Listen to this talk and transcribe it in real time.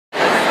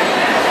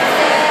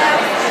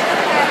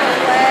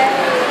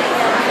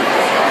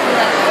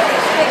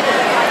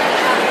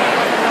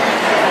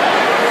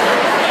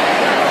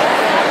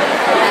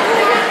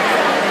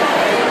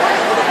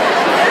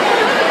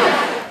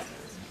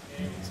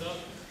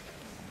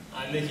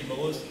I'm Nicky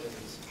Bolus, and this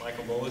is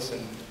Michael Bolus,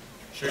 and I'm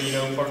sure you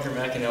know Parker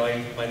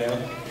MacAnally by now.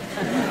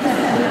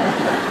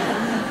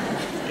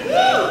 And,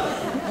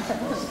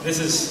 this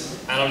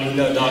is I Don't Need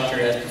No Doctor,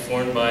 as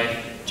performed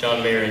by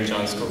John Mayer and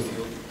John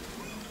Schofield.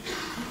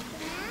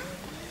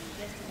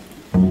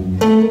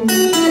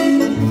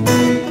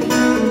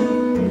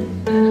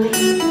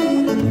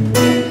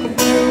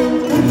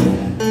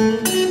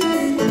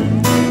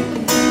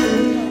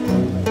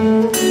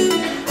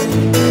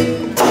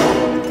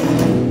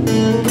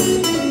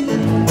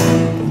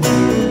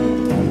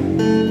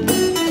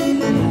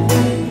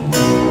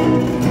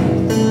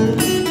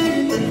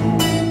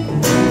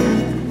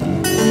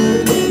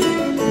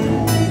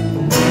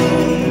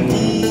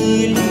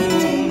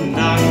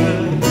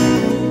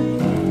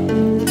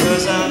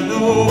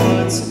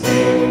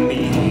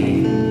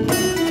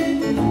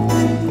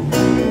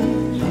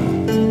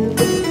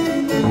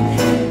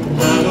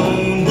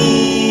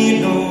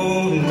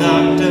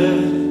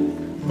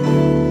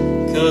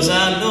 Cause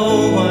I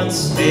know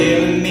what's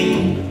ailing me.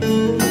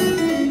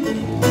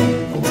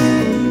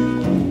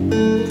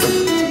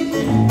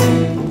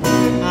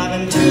 I've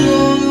been too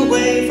long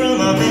away from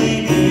my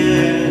baby,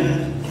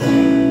 yeah,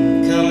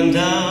 coming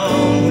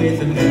down with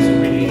the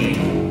misery.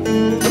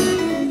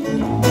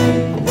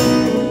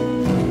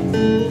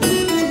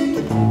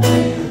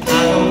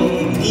 I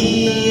don't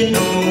need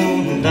no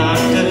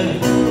doctor,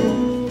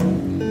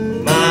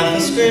 my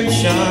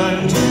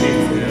prescription to be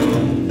filled.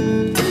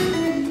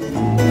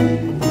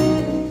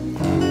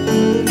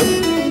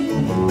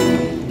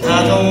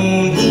 I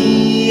don't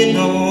need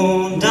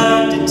no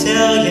doctor to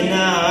tell you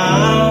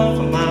now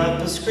for my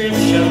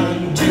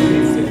prescription to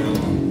be filled.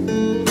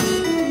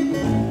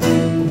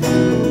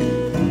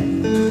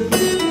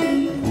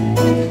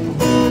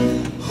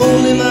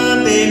 Holding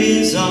my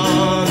baby's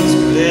arms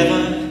could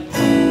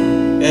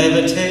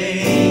ever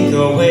take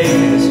away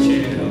this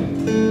chill.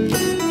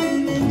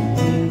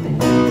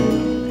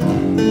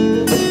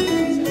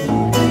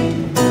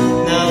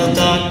 Now the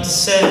doctor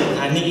said I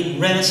need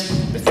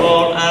rest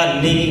before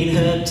I need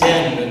her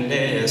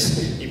tenderness.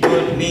 He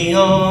put me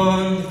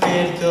on the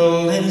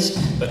critical list,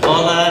 but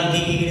all I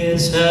need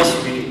is her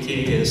sweet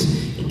kiss.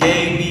 He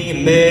gave me a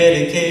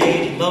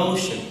medicated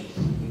lotion,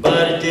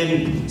 but it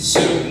didn't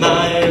suit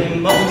my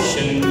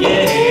emotion,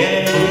 yeah.